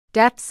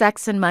Death,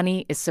 Sex, and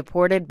Money is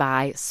supported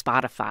by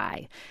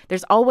Spotify.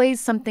 There's always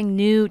something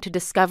new to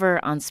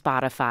discover on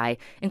Spotify,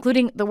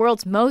 including the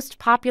world's most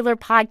popular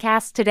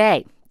podcast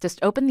today. Just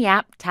open the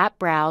app, tap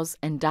Browse,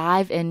 and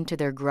dive into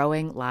their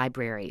growing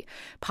library.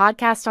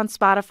 Podcasts on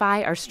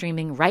Spotify are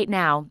streaming right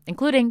now,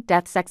 including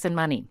Death, Sex, and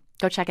Money.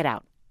 Go check it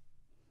out.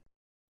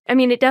 I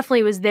mean, it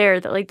definitely was there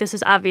that, like, this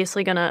is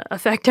obviously going to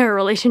affect our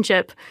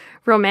relationship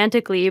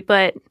romantically,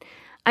 but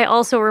I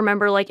also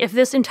remember, like, if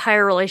this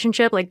entire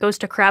relationship, like, goes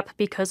to crap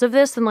because of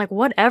this, then, like,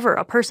 whatever.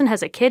 A person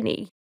has a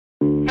kidney.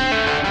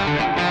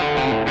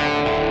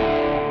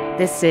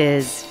 This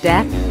is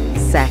Death,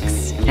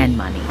 Sex, and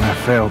Money. I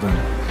failed in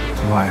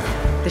life.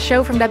 The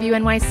show from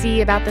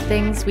WNYC about the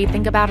things we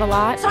think about a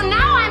lot. So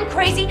now I'm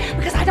crazy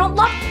because I don't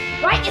love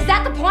you, right? Is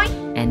that the point?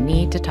 And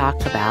need to talk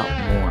about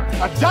more.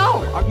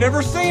 $1? I've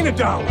never seen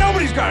 $1.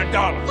 Nobody's got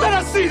 $1. Let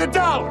us see the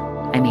dollar.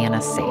 I'm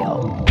Anna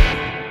Sale.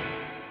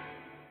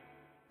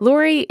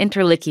 Lori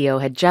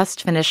Interlicchio had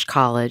just finished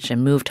college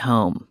and moved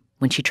home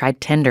when she tried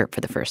Tinder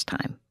for the first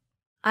time.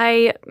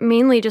 I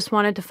mainly just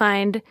wanted to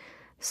find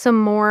some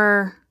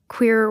more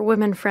queer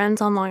women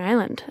friends on Long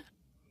Island.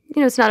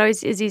 You know, it's not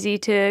always as easy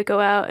to go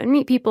out and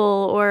meet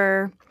people,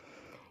 or,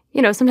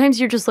 you know, sometimes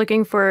you're just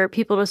looking for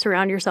people to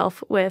surround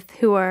yourself with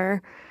who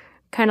are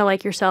kind of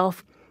like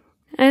yourself.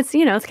 And it's,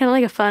 you know, it's kind of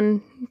like a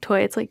fun toy.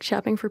 It's like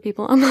shopping for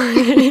people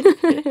online.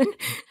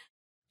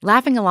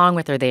 Laughing along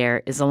with her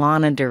there is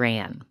Alana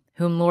Duran,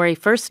 whom Lori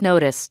first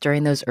noticed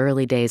during those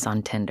early days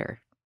on Tinder.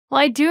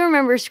 Well, I do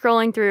remember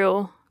scrolling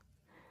through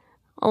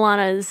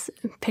Alana's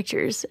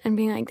pictures and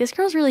being like, this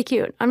girl's really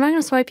cute. I'm not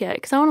going to swipe yet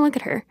because I want to look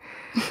at her.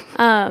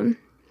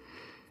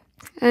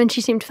 And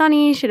she seemed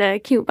funny. She had a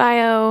cute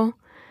bio.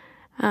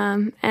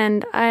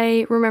 And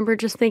I remember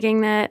just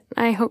thinking that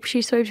I hope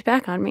she swiped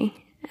back on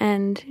me.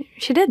 And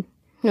she did.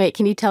 Wait,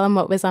 can you tell him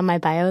what was on my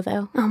bio,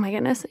 though? Oh, my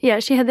goodness. Yeah,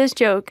 she had this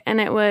joke, and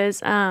it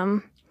was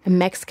a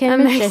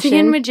Mexican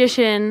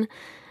magician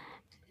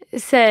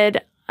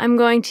said, I'm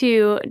going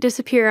to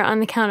disappear on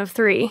the count of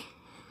 3.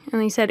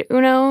 And he said,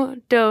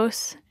 1, 2,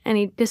 and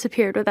he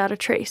disappeared without a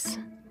trace.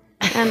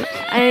 And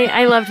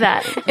I loved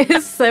that.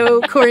 It's so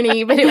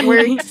corny, but it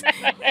works.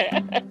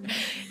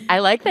 I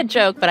like that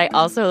joke, but I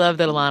also love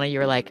that, Alana, you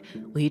were like,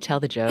 will you tell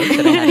the joke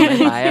that I had in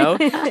my bio?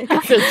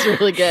 It's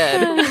really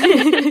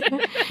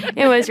good.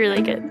 It was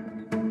really good.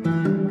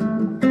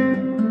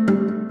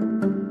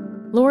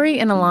 Lori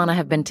and Alana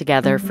have been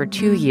together for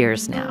 2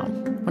 years now.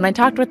 When I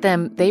talked with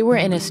them, they were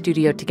in a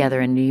studio together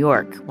in New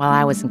York while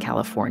I was in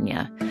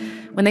California.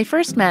 When they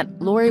first met,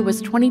 Lori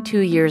was 22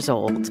 years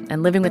old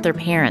and living with her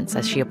parents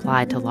as she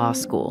applied to law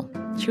school.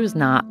 She was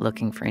not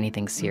looking for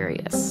anything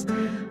serious.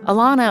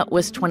 Alana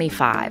was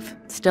 25,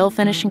 still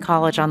finishing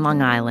college on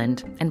Long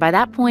Island, and by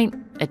that point,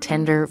 a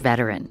Tinder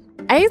veteran.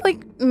 I,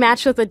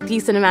 matched with a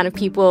decent amount of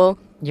people.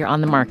 You're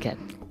on the market.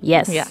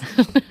 Yes. Yeah.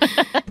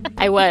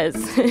 I was.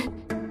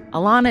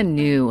 Alana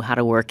knew how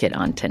to work it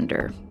on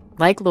Tinder.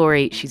 Like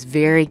Lori, she's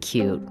very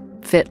cute,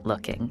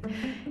 fit-looking.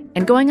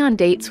 And going on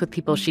dates with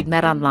people she'd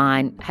met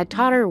online had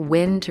taught her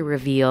when to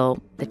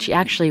reveal that she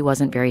actually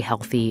wasn't very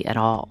healthy at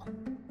all.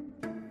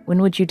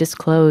 When would you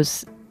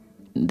disclose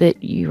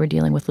that you were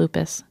dealing with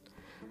lupus?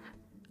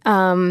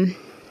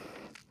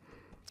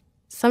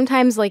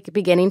 Sometimes,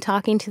 beginning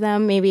talking to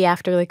them, maybe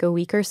after, a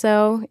week or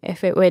so,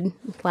 if it would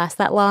last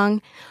that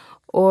long.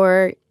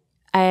 Or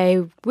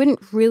I wouldn't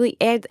really,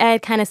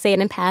 I'd kind of say it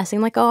in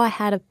passing, I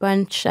had a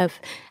bunch of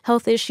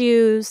health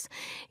issues,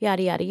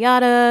 yada, yada,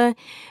 yada.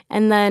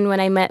 And then when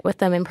I met with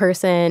them in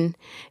person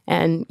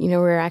and, we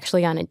were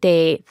actually on a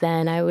date,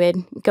 then I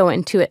would go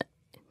into it,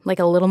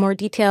 a little more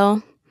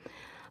detail,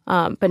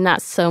 but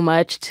not so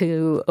much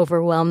to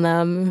overwhelm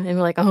them and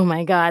be like, oh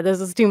my God,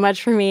 this is too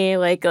much for me.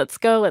 Let's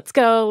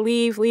go,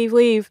 leave, leave,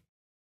 leave.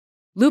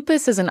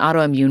 Lupus is an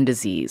autoimmune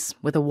disease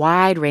with a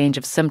wide range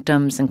of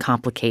symptoms and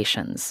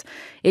complications.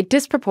 It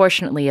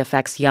disproportionately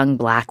affects young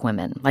Black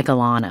women like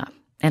Alana,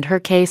 and her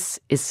case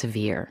is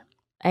severe.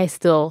 I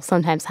still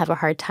sometimes have a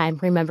hard time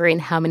remembering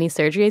how many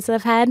surgeries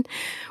I've had,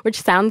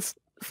 which sounds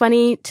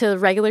funny to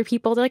regular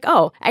people. They're like,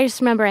 oh, I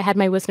just remember I had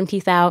my wisdom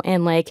teeth out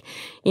and, my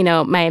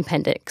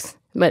appendix.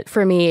 But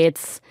for me,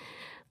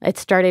 it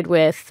started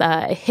with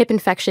a hip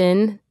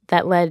infection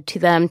that led to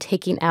them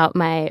taking out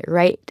my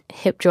right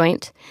hip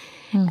joint.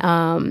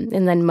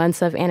 And then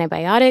months of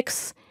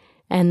antibiotics,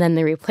 and then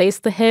they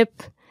replaced the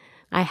hip.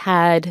 I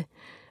had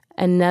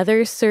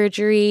another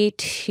surgery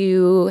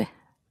to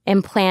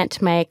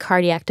implant my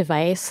cardiac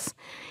device.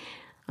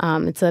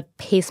 It's a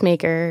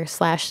pacemaker /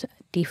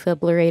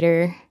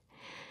 defibrillator.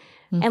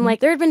 Mm-hmm. And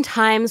there had been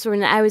times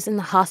when I was in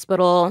the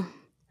hospital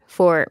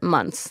for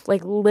months,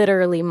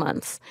 literally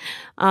months.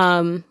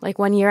 1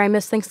 year I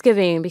missed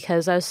Thanksgiving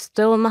because I was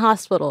still in the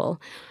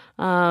hospital.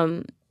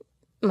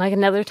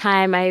 Another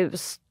time I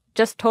was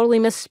just totally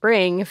missed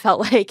spring. It felt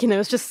like, it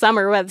was just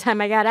summer by the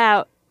time I got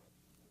out.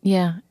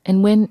 Yeah.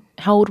 And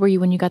how old were you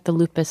when you got the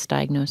lupus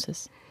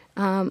diagnosis?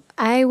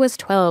 I was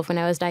 12 when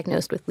I was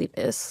diagnosed with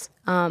lupus.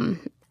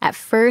 At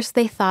first,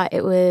 they thought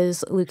it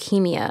was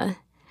leukemia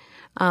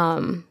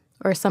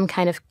or some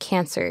kind of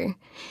cancer.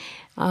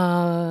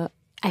 I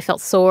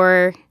felt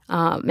sore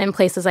in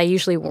places I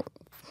usually,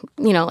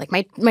 like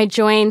my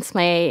joints,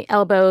 my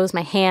elbows,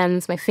 my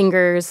hands, my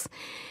fingers.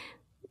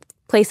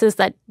 Places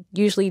that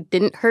usually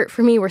didn't hurt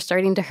for me were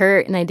starting to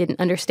hurt, and I didn't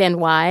understand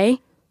why.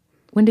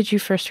 When did you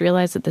first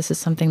realize that this is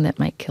something that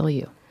might kill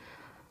you?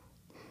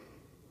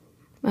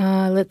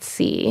 Let's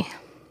see.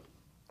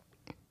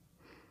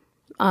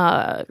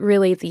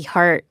 Really,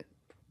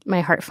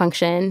 my heart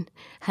function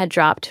had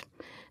dropped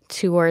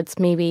towards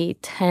maybe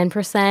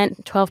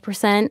 10%,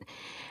 12%.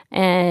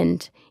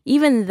 And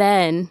even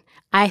then,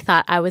 I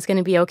thought I was going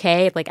to be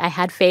okay. Like, I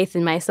had faith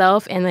in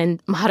myself and in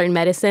modern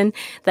medicine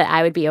that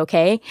I would be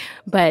okay.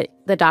 But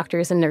the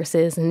doctors and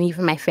nurses and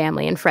even my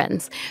family and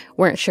friends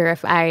weren't sure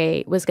if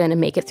I was going to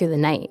make it through the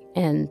night.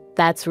 And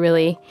that's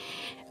really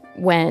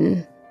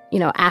when,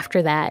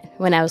 after that,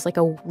 when I was like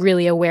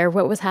really aware of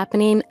what was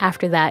happening,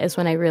 after that is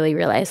when I really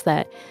realized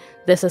that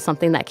this is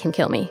something that can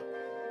kill me.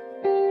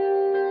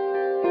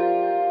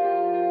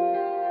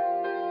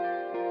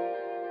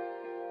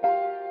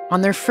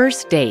 On their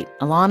first date,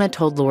 Alana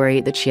told Lori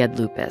that she had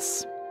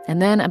lupus.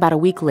 And then about a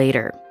week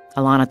later,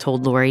 Alana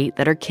told Lori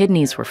that her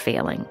kidneys were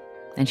failing,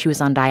 and she was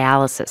on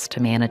dialysis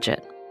to manage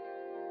it.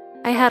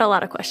 I had a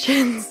lot of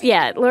questions.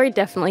 Yeah, Lori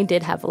definitely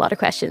did have a lot of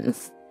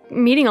questions.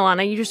 Meeting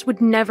Alana, you just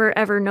would never,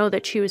 ever know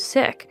that she was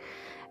sick.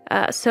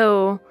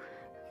 So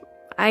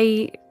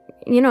I'd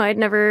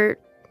never,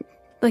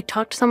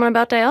 talked to someone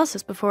about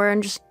dialysis before,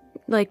 and just,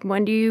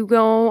 when do you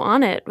go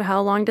on it? How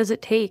long does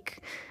it take?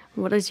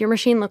 What does your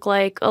machine look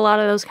like? A lot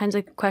of those kinds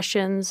of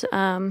questions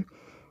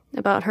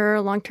about her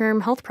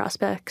long-term health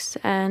prospects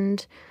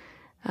and,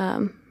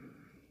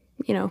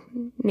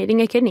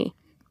 needing a kidney.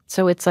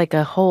 So it's like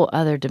a whole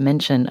other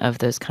dimension of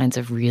those kinds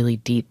of really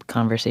deep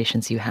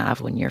conversations you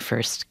have when you're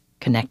first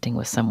connecting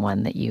with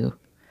someone that you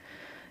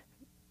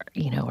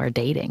are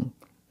dating.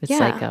 It's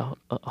like a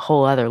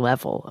whole other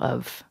level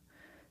of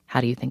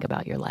how do you think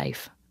about your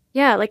life?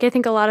 Yeah, I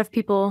think a lot of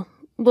people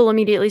will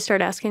immediately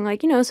start asking,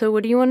 so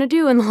what do you want to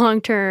do in the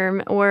long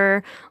term?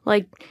 Or,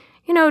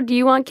 do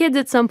you want kids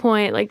at some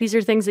point? These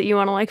are things that you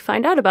want to,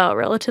 find out about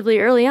relatively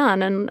early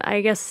on. And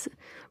I guess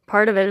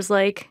part of it is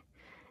hey,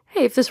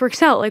 if this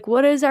works out,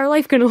 what is our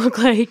life going to look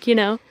like,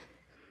 And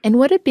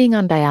what did being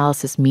on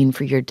dialysis mean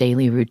for your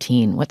daily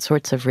routine? What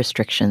sorts of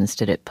restrictions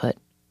did it put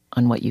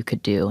on what you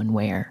could do and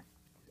where?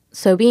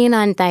 So being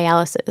on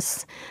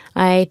dialysis,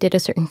 I did a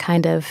certain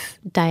kind of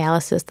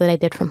dialysis that I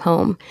did from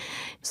home.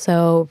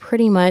 So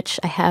pretty much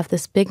I have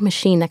this big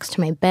machine next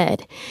to my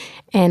bed,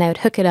 and I would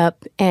hook it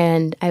up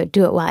and I would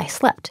do it while I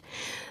slept.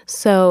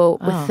 So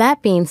with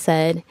that being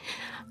said,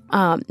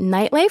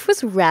 nightlife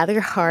was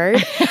rather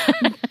hard.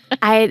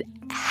 I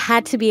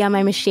had to be on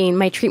my machine.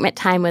 My treatment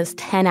time was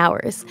 10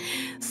 hours.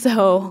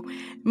 So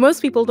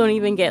most people don't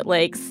even get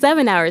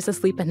 7 hours of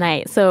sleep a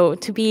night. So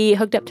to be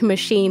hooked up to a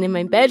machine in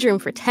my bedroom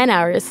for 10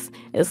 hours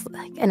is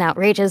an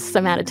outrageous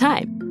amount of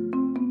time.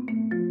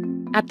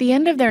 At the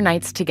end of their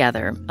nights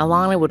together,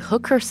 Alana would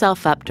hook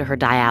herself up to her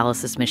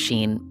dialysis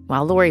machine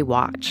while Lori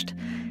watched.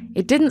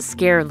 It didn't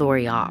scare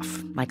Lori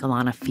off like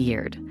Alana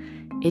feared.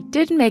 It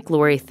did make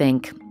Lori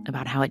think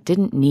about how it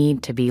didn't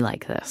need to be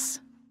like this.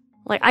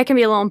 I can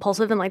be a little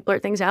impulsive and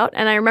blurt things out.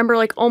 And I remember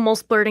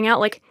almost blurting out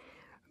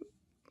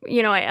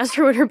I asked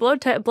her what her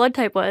blood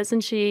type was,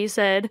 and she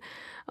said,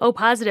 O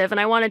positive. And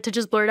I wanted to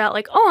just blurt out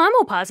oh, I'm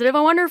O positive.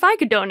 I wonder if I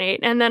could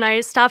donate. And then I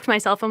stopped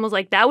myself and was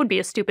that would be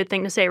a stupid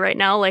thing to say right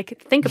now.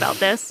 Think about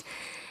this.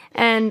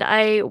 And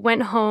I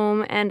went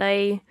home, and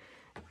the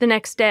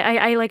next day,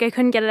 I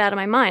couldn't get it out of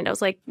my mind. I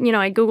was I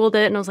Googled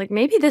it, and I was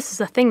maybe this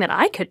is a thing that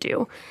I could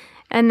do.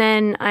 And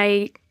then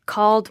I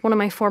called one of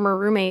my former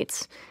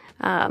roommates,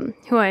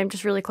 who I'm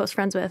just really close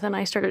friends with, and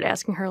I started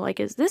asking her,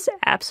 is this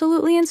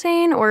absolutely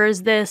insane, or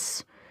is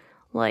this,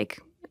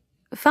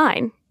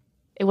 fine?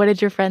 What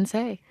did your friend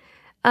say?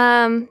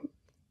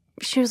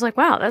 She was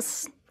wow,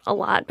 that's a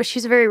lot, but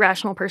she's a very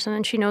rational person,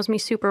 and she knows me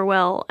super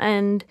well,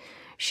 and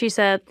she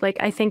said,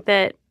 I think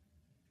that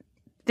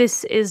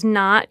this is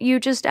not you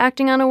just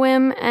acting on a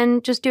whim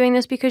and just doing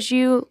this because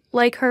you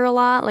like her a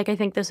lot. I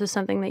think this is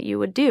something that you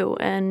would do,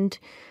 and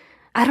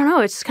I don't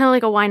know, it's just kind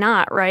of a why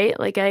not, right?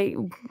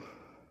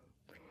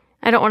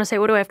 I don't want to say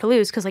what do I have to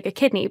lose because a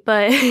kidney,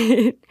 but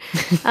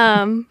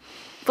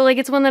but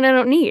it's one that I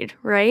don't need,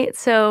 right?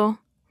 So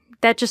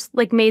that just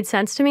made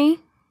sense to me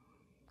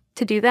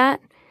to do that.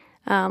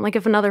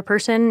 If another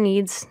person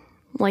needs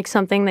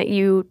something that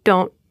you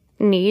don't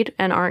need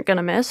and aren't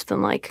gonna miss,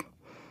 then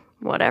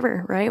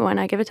whatever, right? Why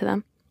not give it to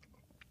them?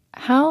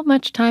 How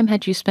much time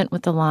had you spent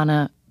with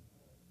Alana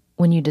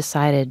when you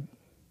decided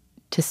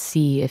to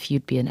see if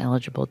you'd be an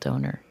eligible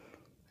donor?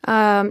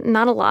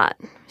 Not a lot.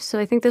 So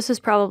I think this is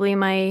probably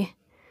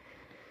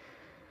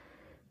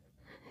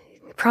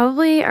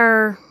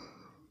our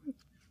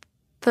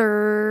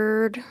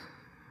third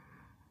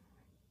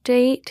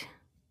date.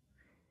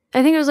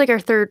 I think it was our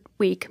third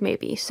week,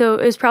 maybe. So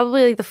it was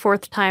probably the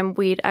fourth time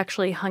we'd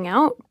actually hung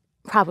out.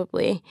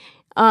 Probably.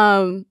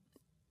 And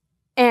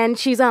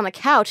she's on the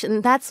couch,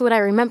 and that's what I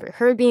remember,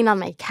 her being on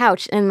my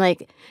couch and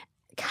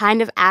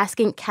kind of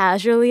asking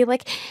casually,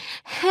 like,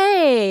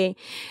 hey,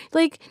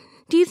 like,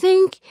 do you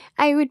think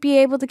I would be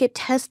able to get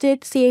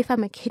tested to see if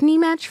I'm a kidney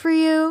match for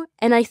you?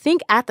 And I think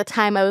at the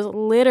time I was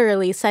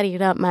literally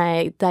setting up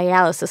my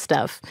dialysis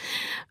stuff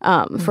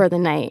for the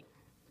night.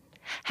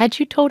 Had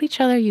you told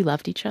each other you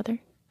loved each other?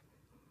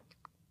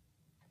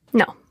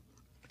 No.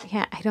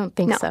 Yeah, I don't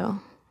think so.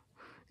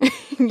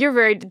 You're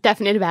very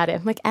definite about it.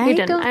 I'm like, I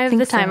didn't. don't I have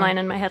think the so. timeline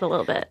in my head a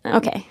little bit.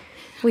 Okay.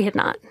 We had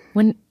not.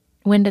 When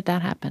did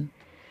that happen?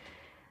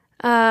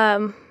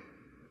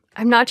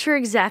 I'm not sure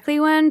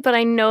exactly when, but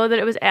I know that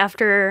it was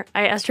after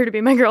I asked her to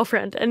be my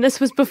girlfriend. And this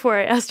was before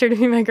I asked her to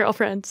be my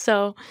girlfriend.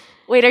 So,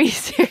 wait, are you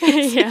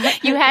serious? Yeah.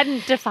 You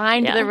hadn't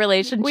defined the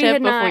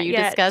relationship before you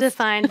discussed?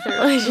 Defined the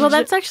relationship. Well,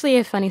 that's actually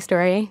a funny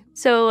story.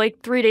 So, like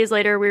 3 days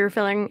later, we were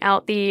filling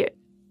out the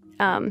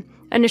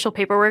initial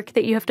paperwork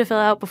that you have to fill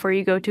out before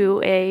you get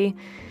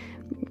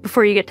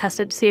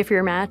tested to see if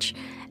you're a match.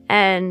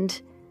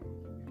 And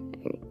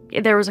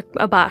there was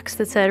a box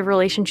that said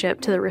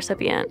relationship to the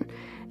recipient.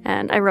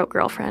 And I wrote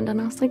girlfriend,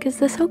 and I was like, is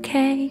this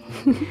okay?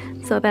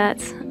 So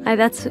that's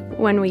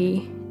when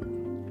we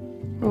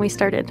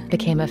started.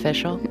 Became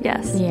official?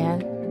 Yes. Yeah.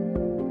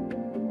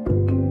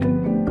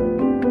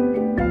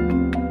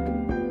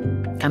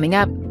 Coming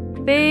up.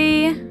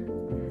 They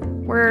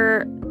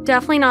were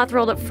definitely not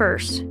thrilled at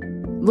first.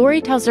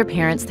 Lori tells her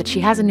parents that she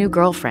has a new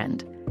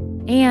girlfriend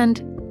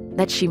and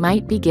that she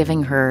might be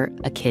giving her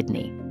a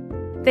kidney.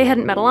 They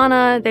hadn't met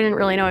Alana. They didn't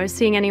really know I was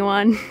seeing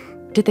anyone.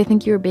 Did they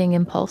think you were being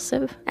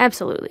impulsive?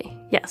 Absolutely.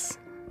 Yes,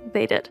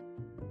 they did.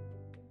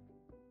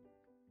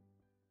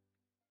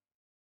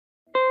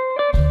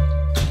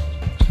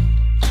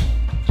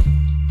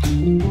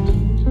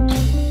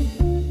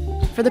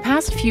 For the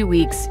past few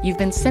weeks, you've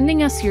been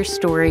sending us your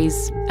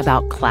stories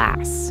about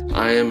class.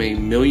 I am a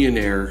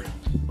millionaire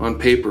on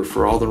paper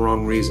for all the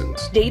wrong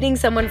reasons. Dating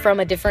someone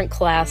from a different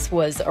class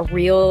was a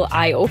real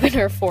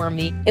eye-opener for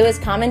me. It was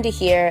common to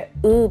hear,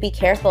 ooh, be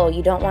careful,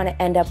 you don't want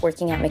to end up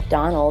working at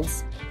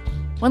McDonald's.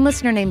 One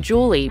listener named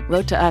Julie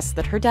wrote to us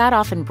that her dad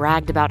often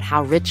bragged about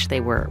how rich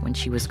they were when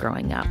she was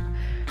growing up.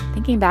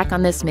 Thinking back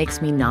on this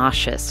makes me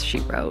nauseous, she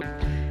wrote.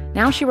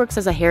 Now she works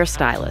as a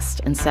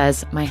hairstylist and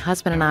says, my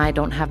husband and I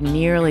don't have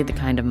nearly the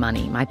kind of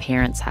money my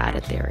parents had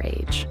at their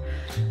age.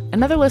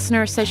 Another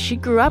listener says she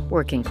grew up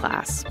working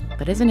class,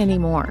 but isn't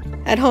anymore.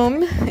 At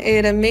home,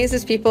 it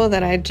amazes people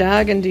that I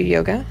jog and do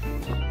yoga.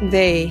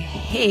 They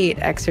hate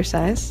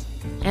exercise.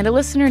 And a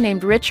listener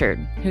named Richard,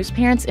 whose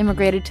parents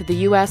immigrated to the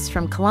U.S.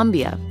 from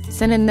Colombia,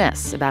 sent in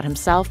this about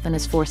himself and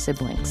his 4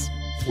 siblings.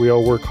 We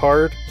all work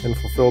hard and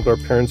fulfilled our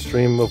parents'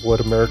 dream of what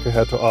America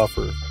had to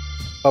offer,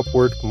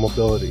 upward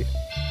mobility.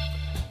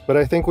 But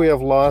I think we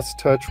have lost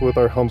touch with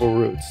our humble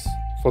roots.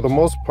 For the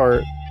most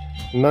part,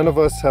 none of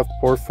us have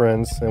poor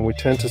friends, and we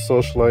tend to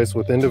socialize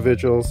with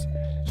individuals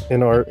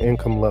in our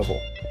income level.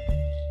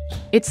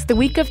 It's the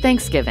week of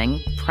Thanksgiving,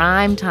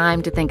 prime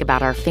time to think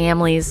about our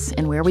families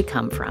and where we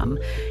come from.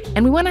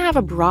 And we want to have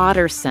a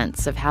broader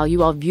sense of how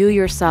you all view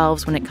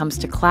yourselves when it comes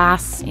to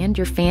class and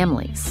your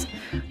families.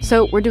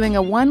 So we're doing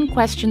a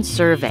 1-question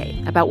survey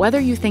about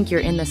whether you think you're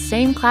in the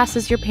same class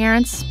as your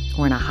parents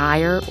or in a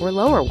higher or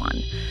lower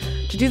one.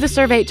 To do the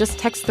survey, just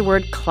text the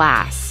word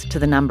class to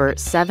the number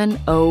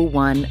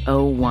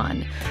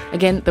 70101.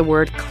 Again, the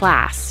word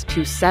class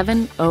to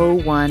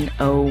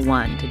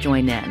 70101 to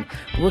join in.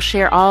 We'll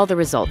share all the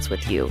results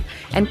with you.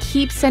 And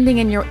keep sending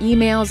in your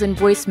emails and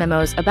voice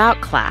memos about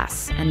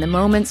class and the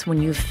moments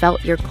when you've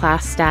felt your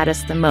class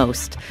status the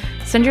most.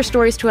 Send your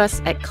stories to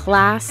us at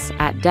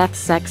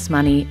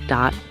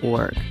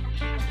class@deathsexmoney.org.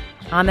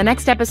 On the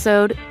next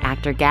episode,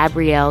 actor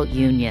Gabrielle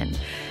Union.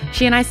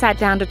 She and I sat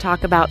down to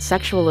talk about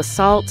sexual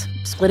assault,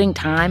 splitting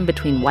time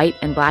between white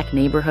and black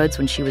neighborhoods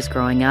when she was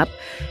growing up,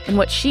 and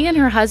what she and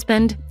her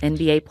husband,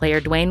 NBA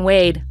player Dwayne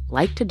Wade,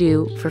 like to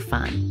do for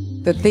fun.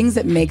 The things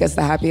that make us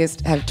the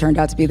happiest have turned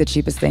out to be the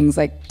cheapest things,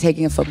 like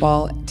taking a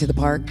football to the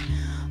park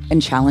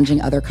and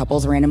challenging other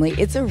couples randomly.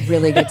 It's a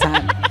really good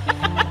time.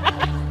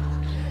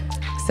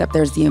 Except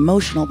there's the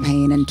emotional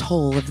pain and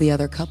toll of the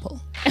other couple.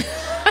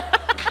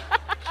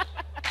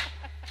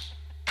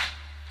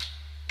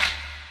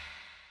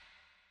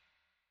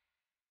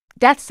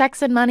 Death,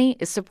 Sex, and Money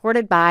is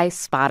supported by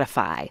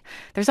Spotify.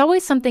 There's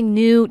always something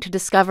new to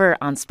discover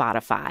on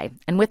Spotify.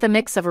 And with a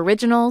mix of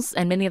originals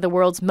and many of the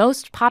world's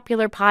most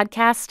popular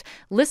podcasts,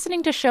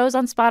 listening to shows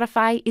on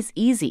Spotify is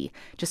easy.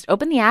 Just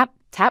open the app,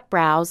 tap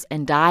Browse,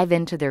 and dive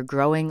into their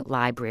growing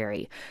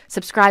library.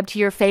 Subscribe to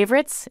your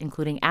favorites,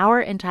 including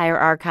our entire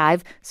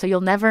archive, so you'll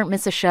never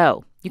miss a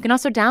show. You can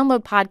also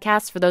download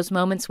podcasts for those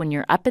moments when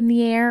you're up in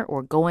the air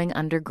or going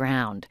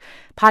underground.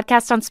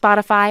 Podcasts on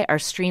Spotify are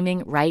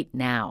streaming right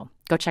now.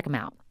 Go check them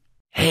out.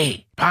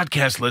 Hey,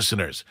 podcast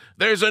listeners,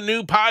 there's a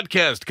new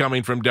podcast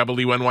coming from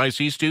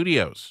WNYC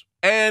Studios.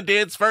 And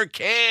it's for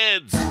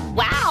kids.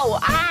 Wow,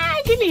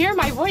 I can hear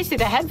my voice through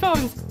the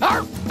headphones.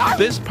 Arf, arf.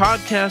 This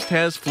podcast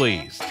has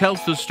fleas,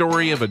 tells the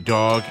story of a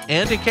dog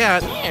and a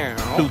cat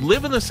who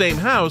live in the same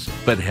house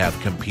but have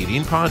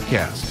competing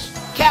podcasts.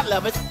 Cat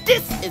lovers,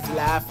 this is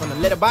live from the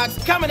litter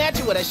box, coming at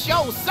you with a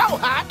show so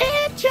hot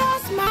and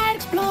just might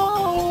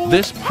explode.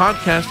 This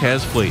podcast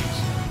has fleas.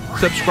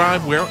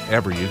 Subscribe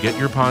wherever you get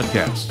your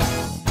podcasts.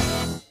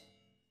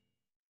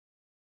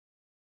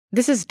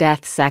 This is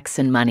Death, Sex,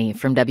 and Money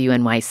from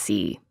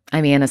WNYC.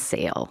 I'm Anna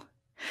Sale.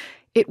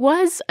 It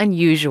was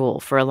unusual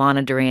for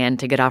Alana Duran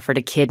to get offered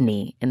a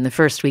kidney in the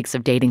first weeks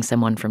of dating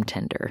someone from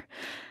Tinder.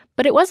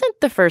 But it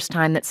wasn't the first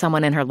time that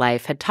someone in her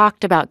life had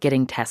talked about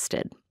getting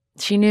tested.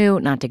 She knew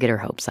not to get her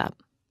hopes up.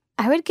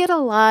 I would get a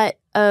lot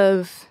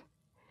of,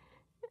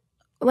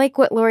 like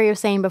what Lori was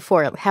saying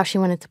before, how she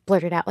wanted to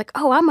blurt it out. Like,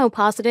 oh, I'm O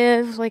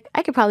positive. Like,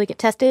 I could probably get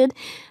tested.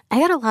 I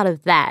got a lot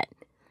of that,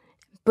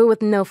 but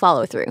with no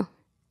follow through.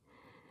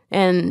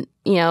 And,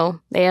 you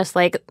know, they just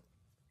like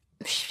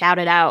shout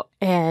it out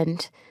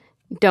and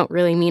don't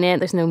really mean it.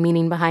 There's no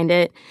meaning behind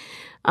it.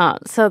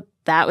 So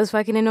that was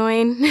fucking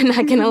annoying,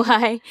 not gonna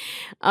lie.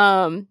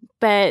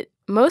 But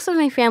most of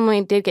my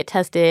family did get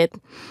tested.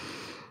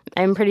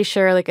 I'm pretty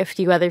sure like a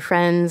few other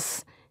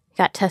friends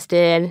got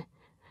tested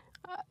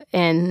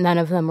and none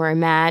of them were a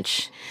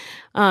match.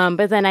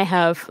 But then I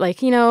have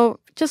like, you know,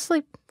 just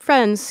like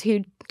friends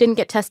who didn't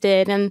get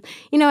tested. And,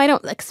 you know, I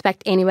don't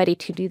expect anybody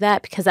to do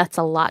that because that's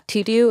a lot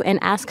to do and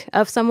ask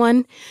of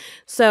someone.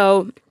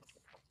 So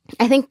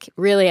I think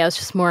really I was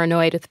just more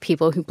annoyed with the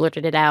people who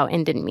blurted it out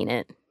and didn't mean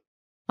it.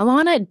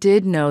 Alana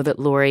did know that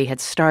Lori had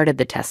started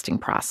the testing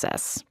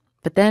process,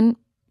 but then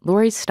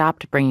Lori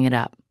stopped bringing it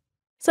up.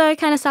 So I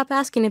kind of stopped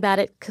asking about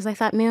it because I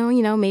thought,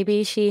 you know,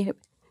 maybe she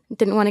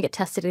didn't want to get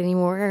tested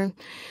anymore. Or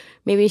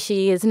maybe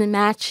she isn't a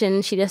match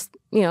and she just,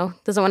 you know,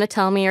 doesn't want to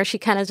tell me, or she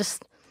kind of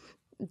just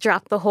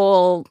dropped the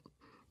whole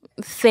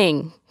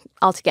thing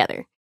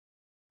altogether.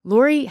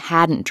 Lori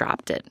hadn't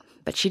dropped it,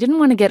 but she didn't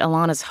want to get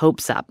Alana's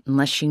hopes up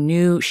unless she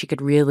knew she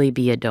could really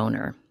be a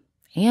donor.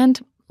 And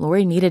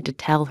Lori needed to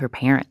tell her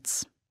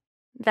parents.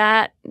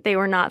 That they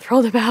were not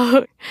thrilled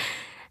about.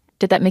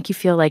 Did that make you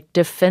feel like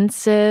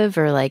defensive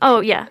or like... Oh,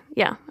 yeah.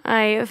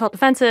 I felt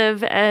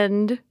defensive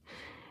and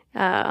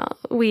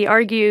we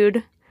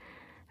argued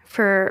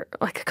for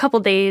like a couple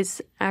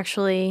days,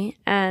 actually.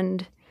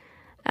 And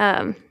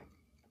they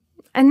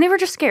were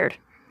just scared.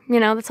 You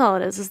know, that's all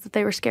it is that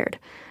they were scared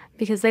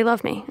because they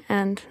love me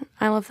and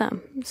I love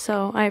them.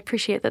 So I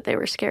appreciate that they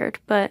were scared.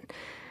 But,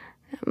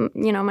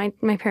 you know,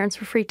 my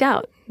parents were freaked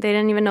out. They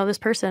didn't even know this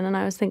person. And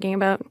I was thinking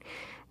about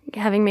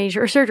having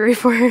major surgery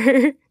for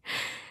her.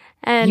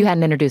 And you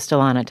hadn't introduced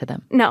Alana to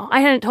them? No, I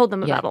hadn't told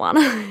them about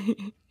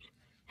Alana.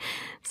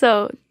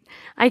 So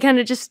I kind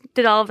of just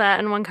did all of that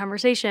in one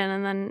conversation.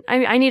 And then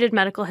I needed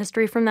medical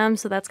history from them.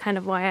 So that's kind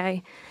of why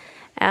I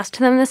asked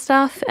them this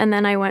stuff. And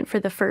then I went for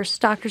the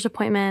first doctor's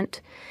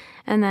appointment.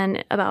 And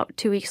then about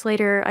 2 weeks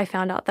later, I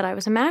found out that I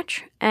was a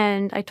match.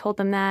 And I told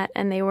them that.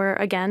 And they were,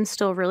 again,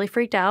 still really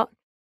freaked out.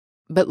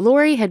 But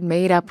Lori had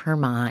made up her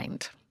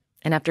mind.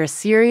 And after a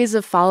series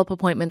of follow-up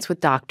appointments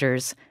with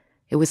doctors,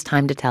 it was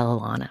time to tell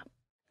Alana.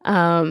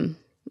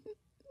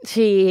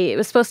 She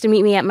was supposed to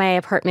meet me at my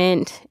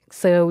apartment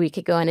so we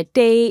could go on a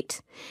date.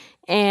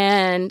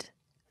 And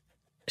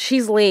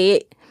she's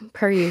late,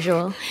 per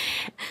usual.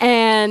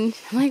 And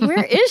I'm like,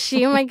 where is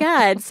she? Oh, my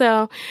God.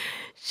 So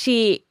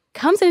she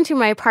comes into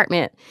my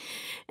apartment.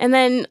 And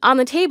then on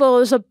the table,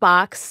 there's a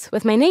box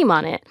with my name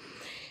on it.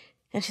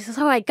 And she says,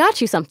 oh, I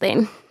got you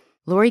something.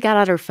 Lori got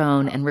out her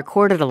phone and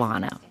recorded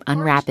Alana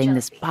unwrapping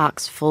this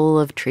box full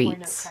of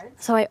treats.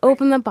 So I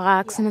opened the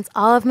box, and it's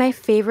all of my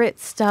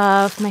favorite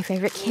stuff, my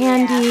favorite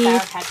candy. Yeah,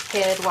 Sour Patch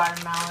Kid,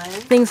 watermelon.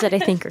 Things that I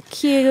think are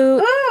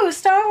cute. Ooh,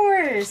 Star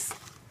Wars.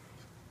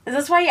 Is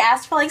this why you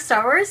asked for, like,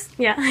 Star Wars?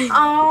 Yeah.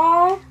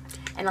 Oh.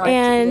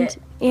 And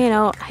you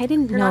know, I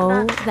didn't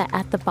know that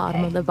at the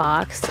bottom of the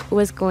box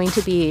was going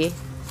to be...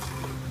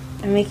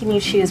 I'm making you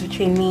choose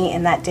between me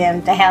and that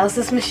damn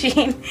dialysis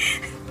machine.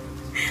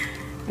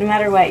 No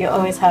matter what, you'll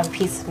always have a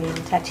piece of me.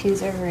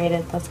 Tattoos are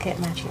overrated. Let's get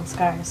matching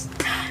scars.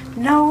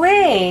 No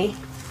way!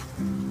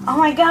 Oh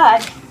my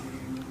God.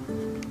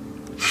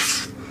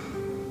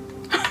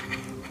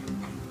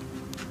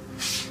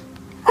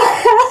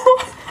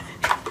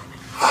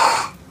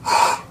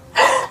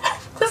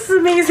 This is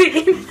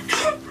amazing.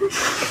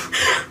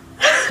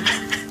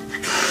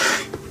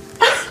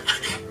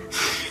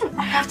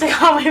 I have to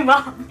call my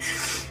mom.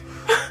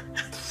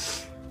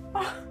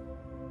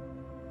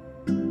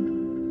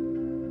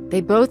 They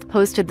both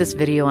posted this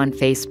video on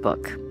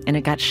Facebook, and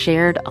it got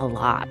shared a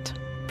lot.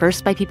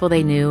 First by people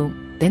they knew,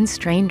 then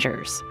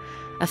strangers.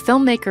 A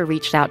filmmaker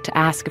reached out to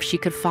ask if she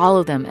could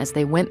follow them as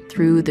they went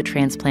through the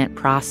transplant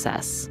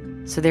process.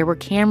 So there were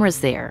cameras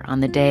there on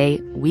the day,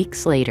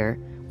 weeks later,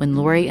 when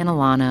Lori and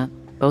Alana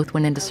both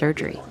went into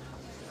surgery.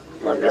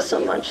 Love you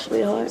so much,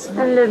 sweetheart.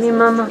 I love you,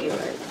 Mama.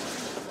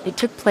 It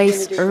took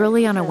place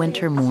early on a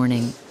winter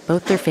morning.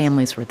 Both their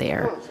families were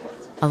there.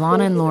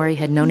 Alana and Lori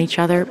had known each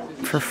other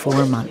for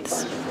 4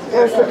 months. It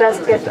was the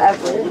best gift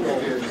ever.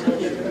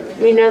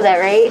 You know that,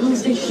 right?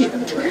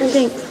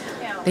 Thanks.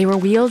 They were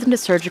wheeled into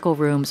surgical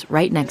rooms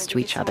right next to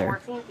each other.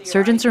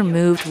 Surgeons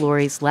removed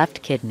Lori's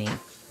left kidney,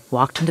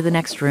 walked into the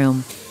next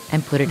room,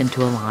 and put it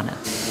into Alana.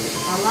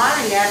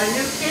 Alana, you have a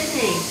new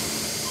kidney.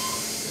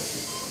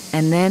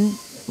 And then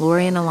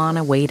Lori and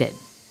Alana waited.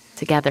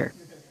 together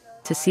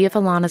to see if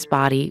Alana's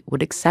body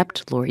would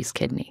accept Lori's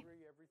kidney.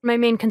 My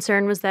main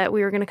concern was that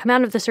we were going to come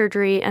out of the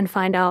surgery and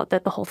find out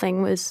that the whole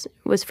thing was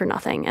for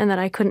nothing and that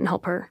I couldn't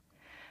help her.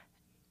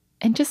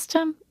 And just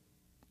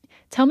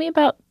tell me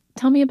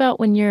about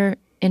when you're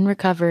in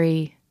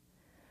recovery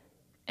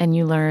and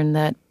you learn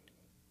that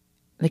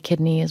the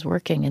kidney is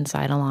working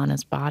inside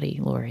Alana's body,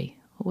 Lori.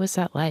 What was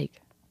that like?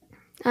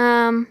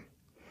 It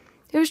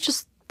was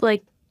just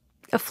like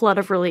a flood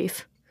of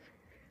relief.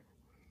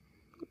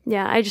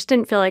 Yeah, I just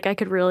didn't feel like I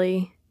could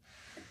really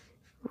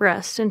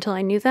rest until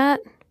I knew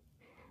that.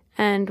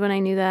 And when I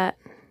knew that,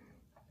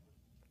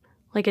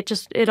 like it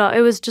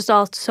was just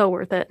all so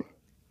worth it.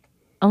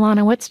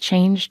 Alana, what's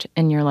changed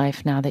in your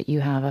life now that you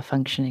have a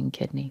functioning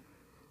kidney?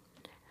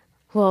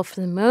 Well,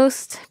 for the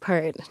most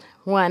part,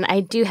 one, I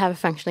do have a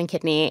functioning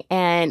kidney,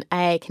 and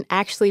I can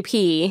actually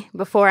pee.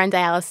 Before on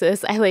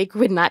dialysis, I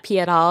would not pee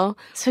at all.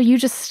 So you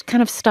just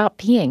kind of stop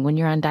peeing when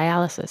you're on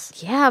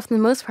dialysis? Yeah, for the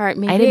most part.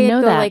 Maybe I didn't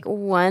know go that.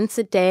 Once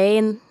a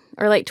day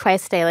or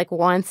twice a day,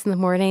 once in the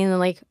morning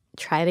and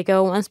try to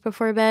go once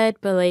before bed.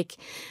 But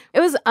it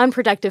was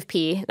unproductive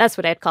pee. That's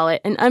what I'd call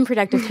it, an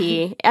unproductive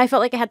pee. I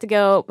felt like I had to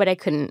go, but I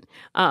couldn't.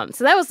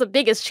 So that was the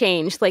biggest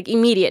change,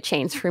 immediate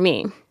change for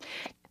me.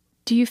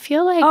 Do you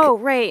feel like... Oh,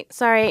 right.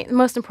 Sorry.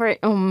 Most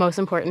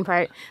important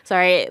part.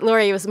 Sorry.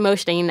 Lori was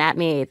motioning at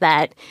me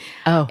that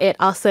it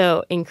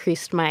also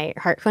increased my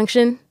heart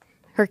function,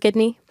 her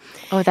kidney.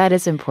 Oh, that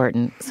is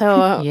important.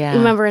 So yeah.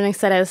 Remember when I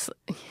said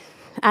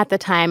at the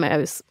time,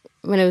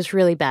 when it was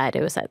really bad,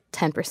 it was at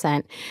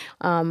 10%.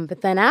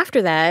 But then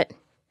after that,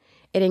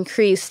 it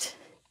increased,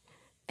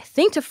 I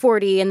think, to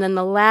 40. And then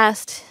the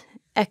last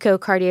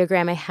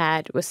echocardiogram I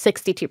had was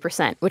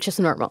 62%, which is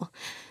normal.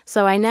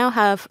 So I now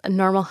have a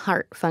normal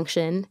heart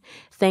function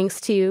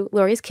thanks to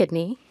Lori's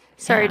kidney.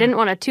 Sorry, I didn't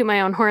want to toot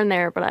my own horn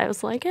there, but I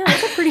was like, yeah,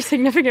 that's a pretty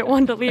significant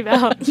one to leave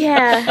out.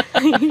 Yeah.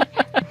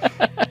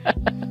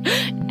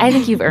 I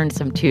think you've earned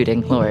some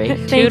tooting, Lori.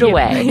 Toot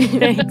away.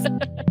 Thanks.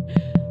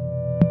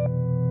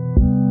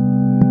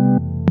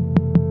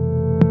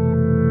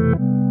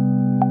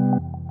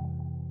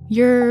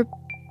 You're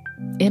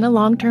in a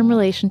long-term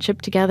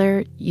relationship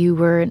together. You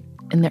were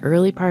in the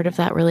early part of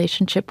that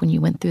relationship when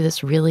you went through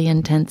this really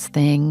intense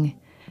thing.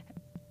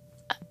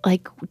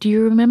 Do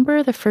you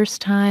remember the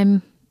first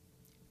time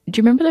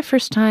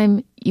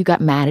you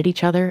got mad at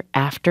each other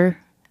after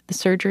the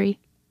surgery?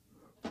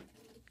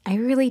 I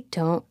really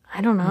don't. I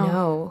don't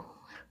know.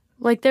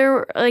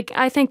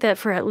 I think that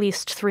for at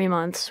least 3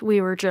 months, we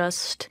were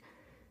just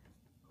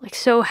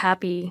so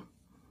happy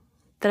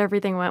that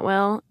everything went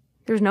well.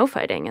 There was no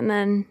fighting. And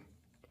then...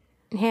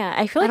 Yeah,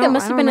 I feel like it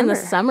must have been in the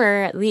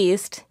summer at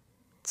least.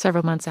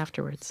 Several months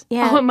afterwards.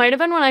 Yeah. Oh, it might have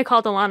been when I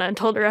called Alana and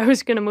told her I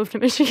was going to move to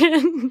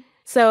Michigan.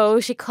 So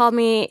she called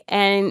me,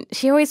 and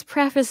she always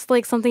prefaced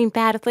something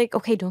bad. It's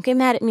okay, don't get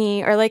mad at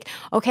me. Or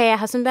okay, I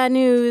have some bad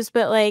news,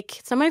 but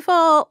it's not my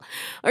fault.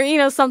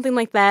 Or, something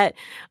like that.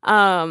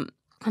 And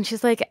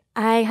she's like,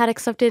 I had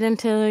accepted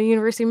into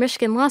University of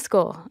Michigan Law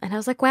School. And I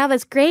was like, wow,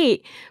 that's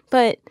great.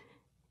 But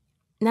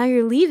now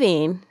you're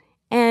leaving,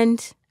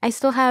 and I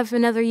still have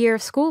another year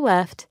of school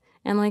left.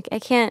 And I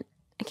can't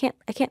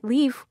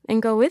leave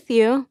and go with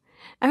you.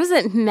 I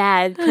wasn't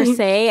mad per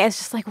se. I was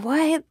just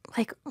what?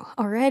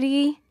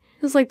 Already?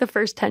 It was the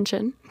first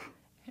tension.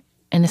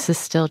 And this is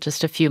still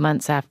just a few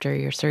months after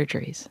your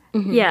surgeries.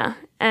 Mm-hmm. Yeah.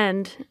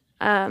 And,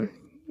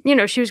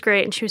 she was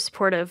great and she was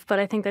supportive, but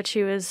I think that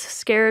she was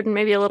scared and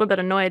maybe a little bit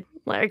annoyed.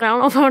 I don't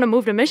know if I want to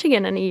move to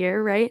Michigan in a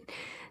year, right?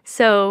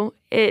 So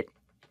it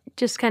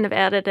just kind of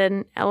added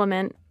an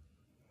element.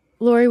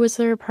 Lori, was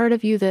there a part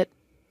of you that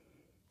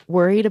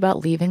worried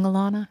about leaving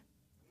Alana?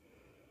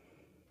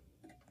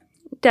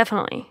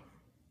 Definitely.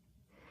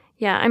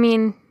 Yeah, I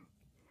mean,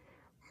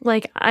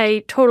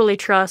 I totally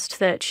trust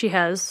that she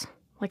has,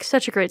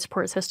 such a great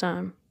support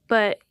system.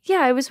 But,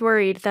 yeah, I was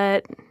worried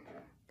that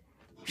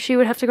she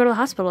would have to go to the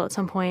hospital at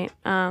some point.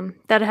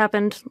 That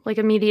happened,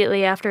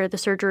 immediately after the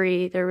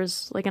surgery. There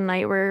was, a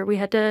night where we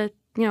had to,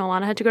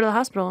 Alana had to go to the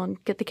hospital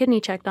and get the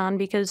kidney checked on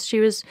because she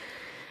was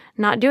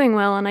not doing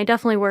well. And I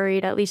definitely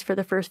worried, at least for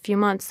the first few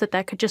months,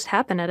 that could just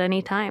happen at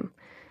any time.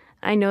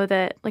 I know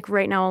that,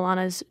 right now,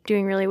 Alana's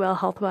doing really well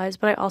health-wise,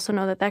 but I also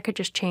know that could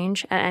just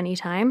change at any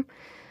time.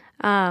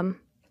 And,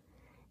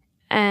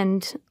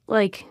 I'm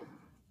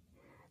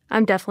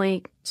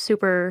definitely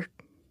super,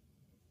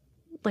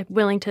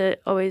 willing to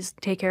always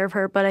take care of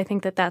her, but I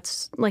think that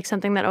that's,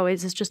 something that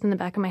always is just in the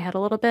back of my head a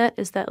little bit,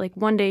 is that,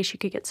 one day she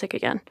could get sick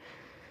again.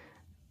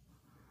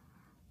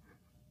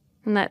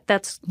 And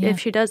if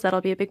she does,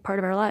 that'll be a big part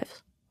of our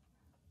lives.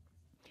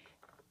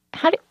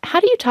 How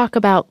do you talk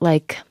about,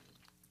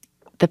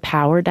 the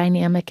power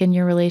dynamic in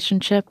your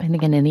relationship? I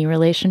think in any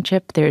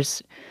relationship,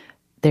 there's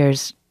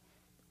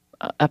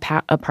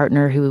a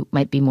partner who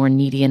might be more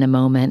needy in a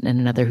moment and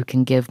another who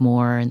can give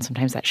more, and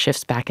sometimes that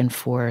shifts back and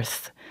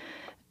forth.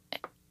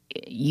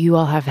 You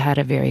all have had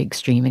a very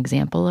extreme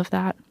example of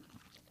that.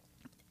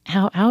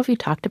 How have you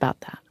talked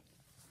about that?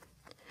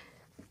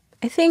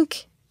 I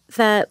think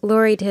that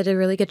Lori did a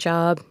really good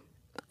job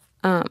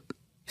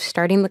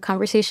starting the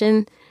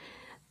conversation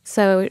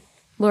So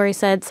Lori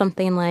said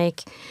something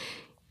like,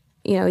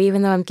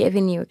 even though I'm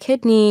giving you a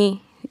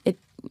kidney,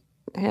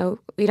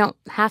 we don't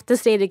have to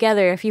stay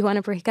together. If you want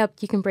to break up,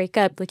 you can break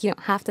up. Like, you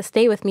don't have to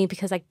stay with me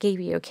because I gave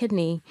you a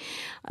kidney.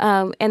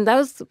 And that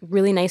was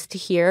really nice to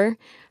hear.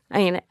 I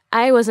mean,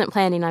 I wasn't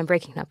planning on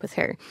breaking up with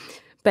her.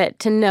 But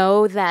to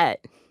know that,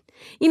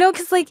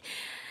 because,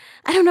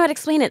 I don't know how to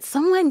explain it.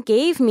 Someone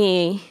gave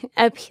me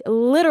a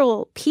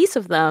literal piece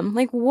of them.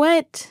 Like,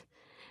 what?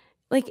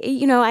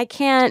 I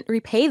can't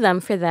repay them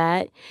for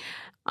that.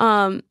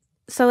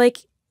 So,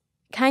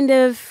 kind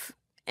of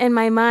in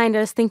my mind,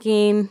 I was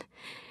thinking,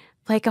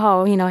 I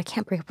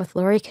can't break up with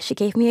Lori because she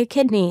gave me a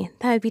kidney.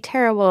 That would be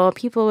terrible.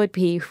 People would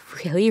be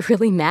really,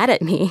 really mad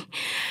at me.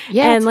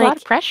 Yeah, it's a lot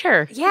of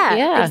pressure.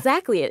 Yeah,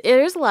 exactly.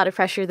 There's a lot of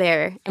pressure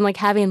there. And,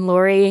 having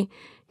Lori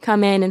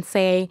come in and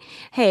say,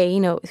 hey,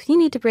 if you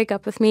need to break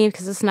up with me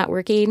because it's not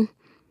working,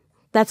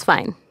 that's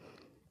fine.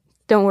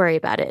 Don't worry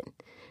about it.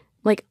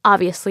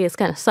 Obviously, it's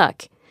going to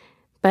suck.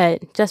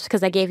 But just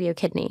because I gave you a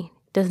kidney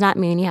does not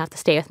mean you have to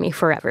stay with me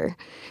forever.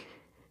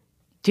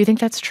 Do you think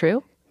that's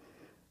true?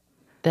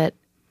 That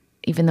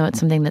even though it's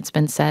something that's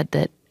been said,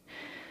 that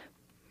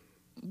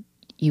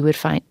you would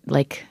find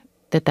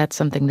that's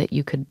something that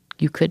you could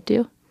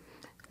do?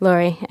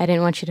 Lori, I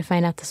didn't want you to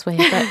find out this way,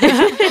 but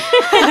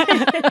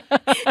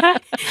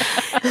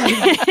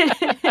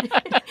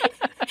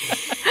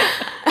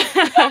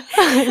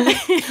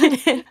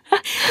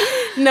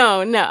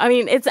No. I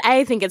mean,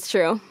 I think it's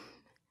true.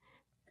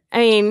 I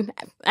mean,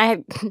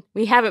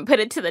 we haven't put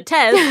it to the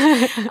test.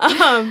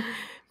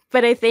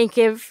 But I think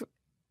if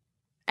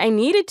I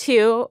needed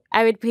to,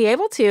 I would be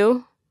able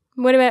to.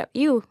 What about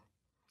you?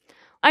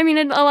 I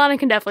mean, Alana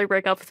can definitely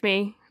break up with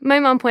me. My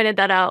mom pointed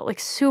that out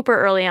super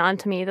early on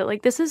to me,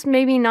 that this is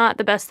maybe not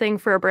the best thing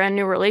for a brand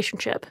new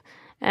relationship.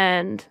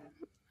 And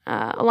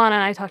Alana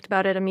and I talked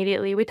about it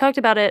immediately. We talked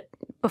about it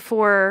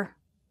before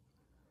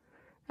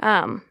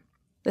the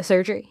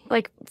surgery.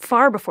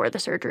 Far before the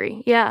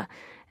surgery. Yeah.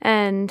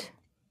 And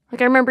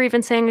I remember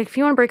even saying, if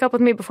you want to break up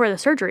with me before the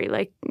surgery,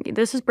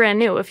 this is brand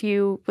new. If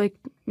you,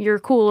 you're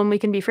cool and we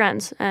can be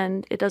friends.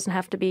 And it doesn't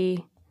have to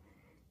be,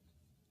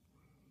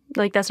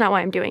 that's not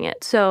why I'm doing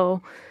it.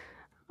 So,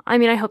 I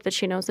mean, I hope that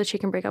she knows that she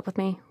can break up with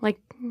me. I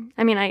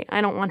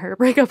don't want her to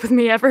break up with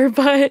me ever,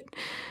 but,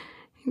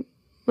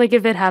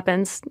 if it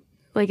happens,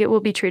 it will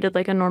be treated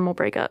like a normal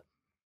breakup.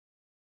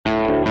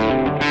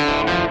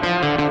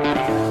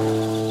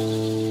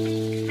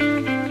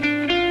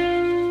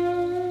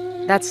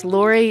 That's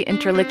Lori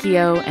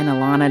Interlicchio and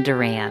Alana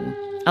Duran.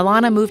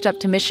 Alana moved up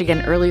to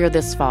Michigan earlier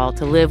this fall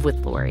to live with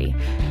Lori.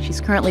 She's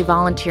currently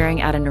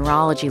volunteering at a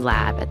neurology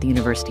lab at the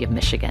University of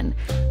Michigan.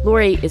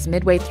 Lori is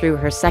midway through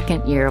her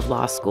second year of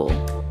law school.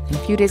 And a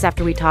few days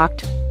after we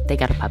talked, they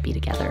got a puppy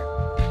together.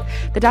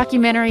 The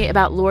documentary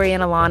about Lori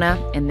and Alana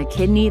and the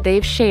kidney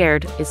they've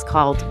shared is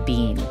called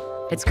Being.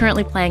 It's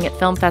currently playing at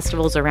film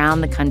festivals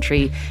around the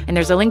country, and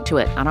there's a link to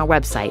it on our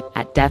website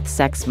at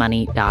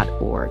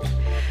deathsexmoney.org.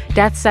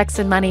 Death, Sex,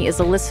 and Money is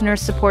a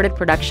listener-supported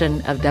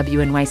production of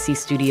WNYC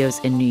Studios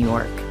in New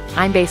York.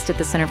 I'm based at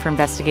the Center for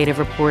Investigative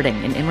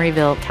Reporting in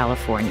Emeryville,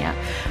 California.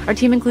 Our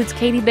team includes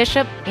Katie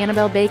Bishop,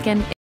 Annabelle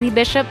Bacon,